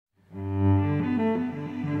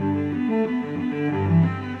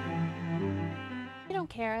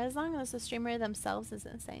as the streamer themselves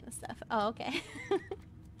isn't saying the stuff. Oh, okay.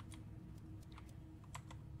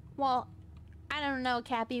 Well, I don't know,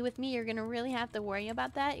 Cappy. With me, you're gonna really have to worry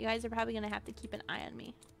about that. You guys are probably gonna have to keep an eye on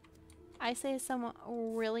me. I say some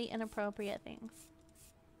really inappropriate things.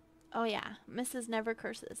 Oh yeah, Mrs. never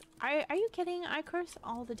curses. Are you kidding? I curse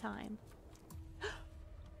all the time.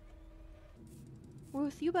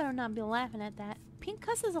 Ruth, you better not be laughing at that. Pink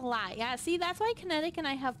cusses a lot. Yeah, see, that's why Kinetic and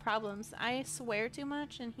I have problems. I swear too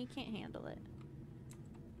much and he can't handle it.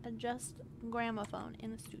 Adjust gramophone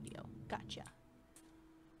in the studio. Gotcha.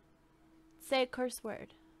 Say a curse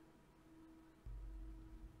word.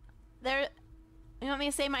 There. You want me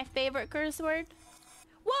to say my favorite curse word?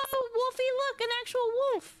 Whoa, Wolfie, look, an actual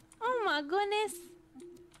wolf. Oh my goodness.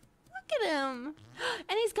 Look at him.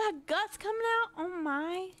 And he's got guts coming out. Oh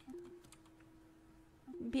my.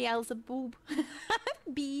 Beelzebub.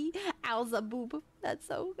 Beelzebub. That's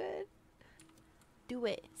so good. Do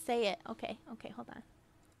it. Say it. Okay, okay, hold on.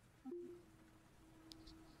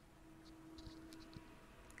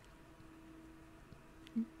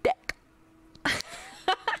 Dick.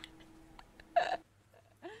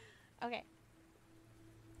 Okay.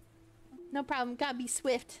 No problem. Gotta be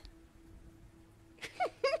swift.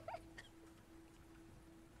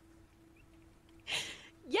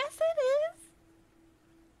 Yes, it is.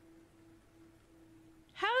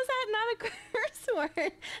 How is that not a curse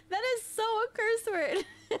word? That is so a curse word.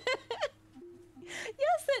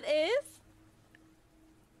 Yes, it is.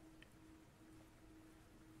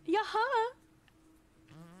 Yaha.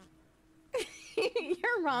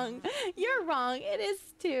 You're wrong. You're wrong. It is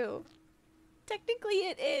too. Technically,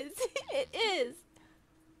 it is. It is.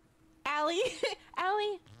 Allie.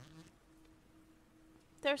 Allie.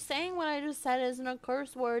 They're saying what I just said isn't a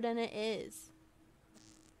curse word, and it is.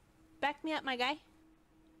 Back me up, my guy.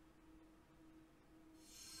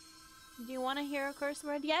 Do you want to hear a curse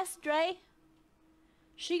word? Yes, Dre.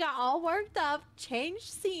 She got all worked up,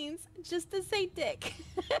 changed scenes, just to say dick.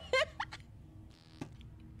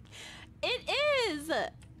 It is!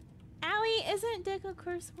 Allie, isn't dick a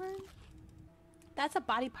curse word? That's a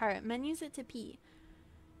body part. Men use it to pee.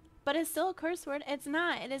 But it's still a curse word. It's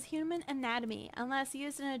not. It is human anatomy, unless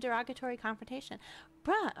used in a derogatory confrontation.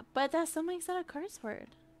 Bruh, but that still makes it a curse word.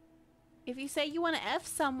 If you say you want to F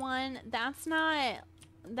someone, that's not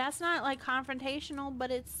like confrontational,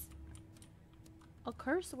 but it's a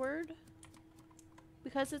curse word.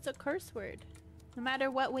 Because it's a curse word. No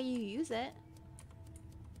matter what way you use it.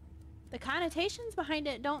 The connotations behind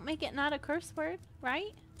it don't make it not a curse word,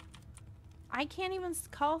 right? I can't even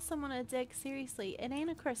call someone a dick, seriously. It ain't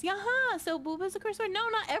a curse. Yaha! So boob is a curse word? No,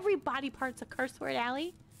 not every body part's a curse word,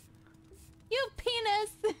 Allie. You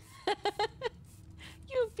penis!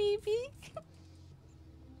 You pee-pee!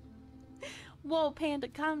 Whoa, Panda,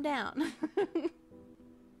 calm down.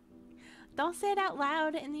 Don't say it out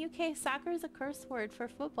loud. In the UK, soccer is a curse word for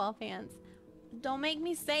football fans. Don't make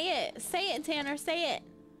me say it. Say it, Tanner, say it.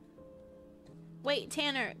 Wait,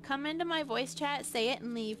 Tanner, come into my voice chat, say it,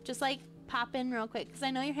 and leave. Just like pop in real quick, because I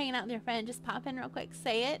know you're hanging out with your friend. Just pop in real quick,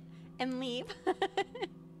 say it, and leave. I don't care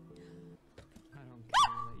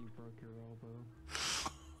that you broke your elbow.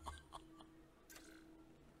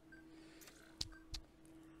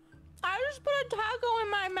 I just put a taco in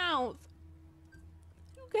my mouth.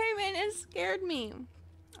 You came in and scared me.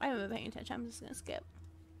 I haven't been paying attention. I'm just gonna skip.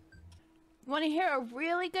 Want to hear a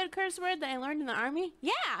really good curse word that I learned in the army?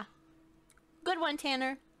 Yeah! Good one,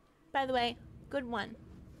 Tanner. By the way, good one.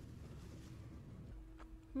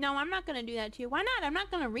 No, I'm not gonna do that to you. Why not? I'm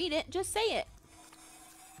not gonna read it. Just say it.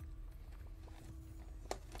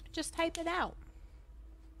 Just type it out.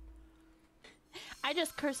 I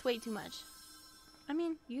just curse way too much. I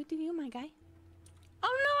mean, you do you, my guy.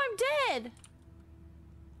 Oh no, I'm dead!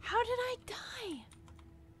 How did I die?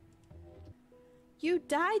 You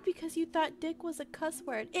died because you thought dick was a cuss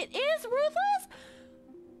word. It is, Ruthless!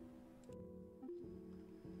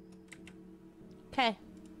 Okay,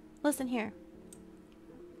 listen here.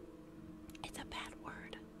 It's a bad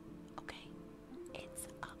word, okay? It's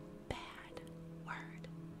a bad word.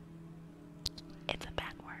 It's a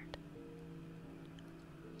bad word.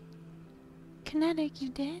 Kinetic, you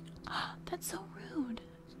did? Oh, that's so rude.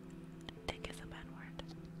 Dick is a bad word.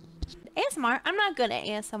 ASMR? I'm not good at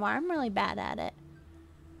ASMR. I'm really bad at it.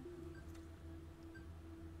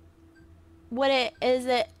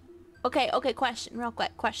 Okay, question, real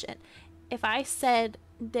quick, question. If I said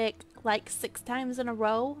dick like 6 times in a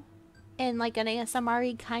row in like an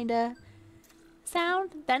ASMR-y kinda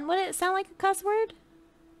sound, then would it sound like a cuss word?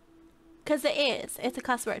 Cause it is. It's a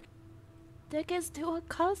cuss word. Dick is to a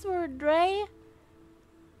cuss word, Dre.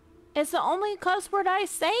 It's the only cuss word I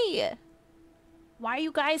say. Why are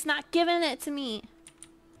you guys not giving it to me?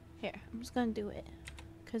 Here, I'm just gonna do it.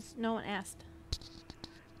 Because no one asked.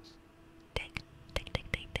 Dick, dick, dick,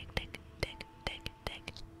 dick, dick, dick, dick, dick,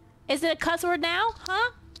 dick. Is it a cuss word now?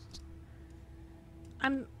 Huh?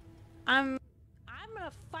 I'm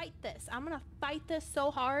gonna fight this. I'm gonna fight this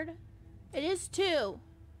so hard. It is too.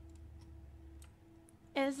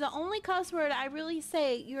 It is the only cuss word I really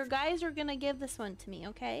say. Your guys are gonna give this one to me,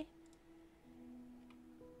 okay?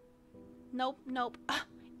 Nope, nope.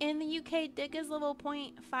 In the UK, dig is level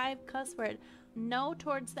 0.5 cuss word. No,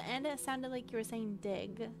 towards the end it sounded like you were saying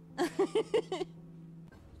dig. Can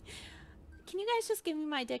you guys just give me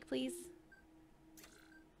my dick, please?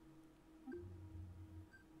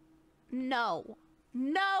 No.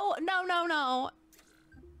 No, no, no, no.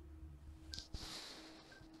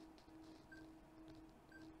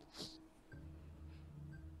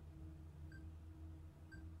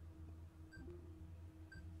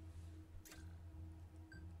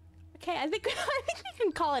 Okay, I think we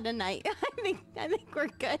can call it a night. I think we're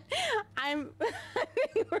good. I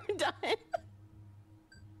think we're done.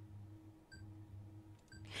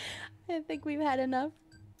 I think we've had enough.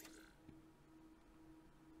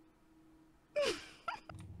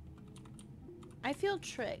 I feel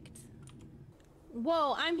tricked.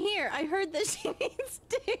 Whoa, I'm here. I heard that she needs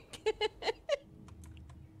dick.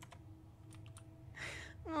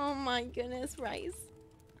 Oh my goodness, Rice.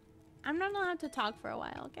 I'm not allowed to talk for a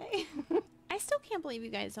while, okay? I still can't believe you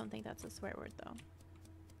guys don't think that's a swear word, though.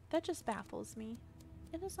 That just baffles me.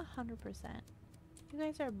 It is 100%. You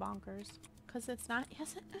guys are bonkers. Because it's not.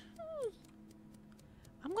 Yes, it is.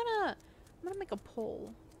 I'm gonna make a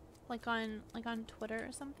poll. Like on Twitter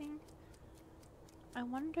or something. I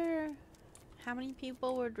wonder how many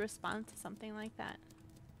people would respond to something like that.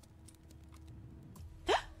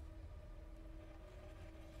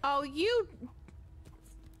 Oh, you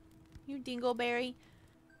dingleberry.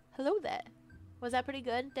 Hello there. Was that pretty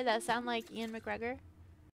good? Did that sound like Ian McGregor?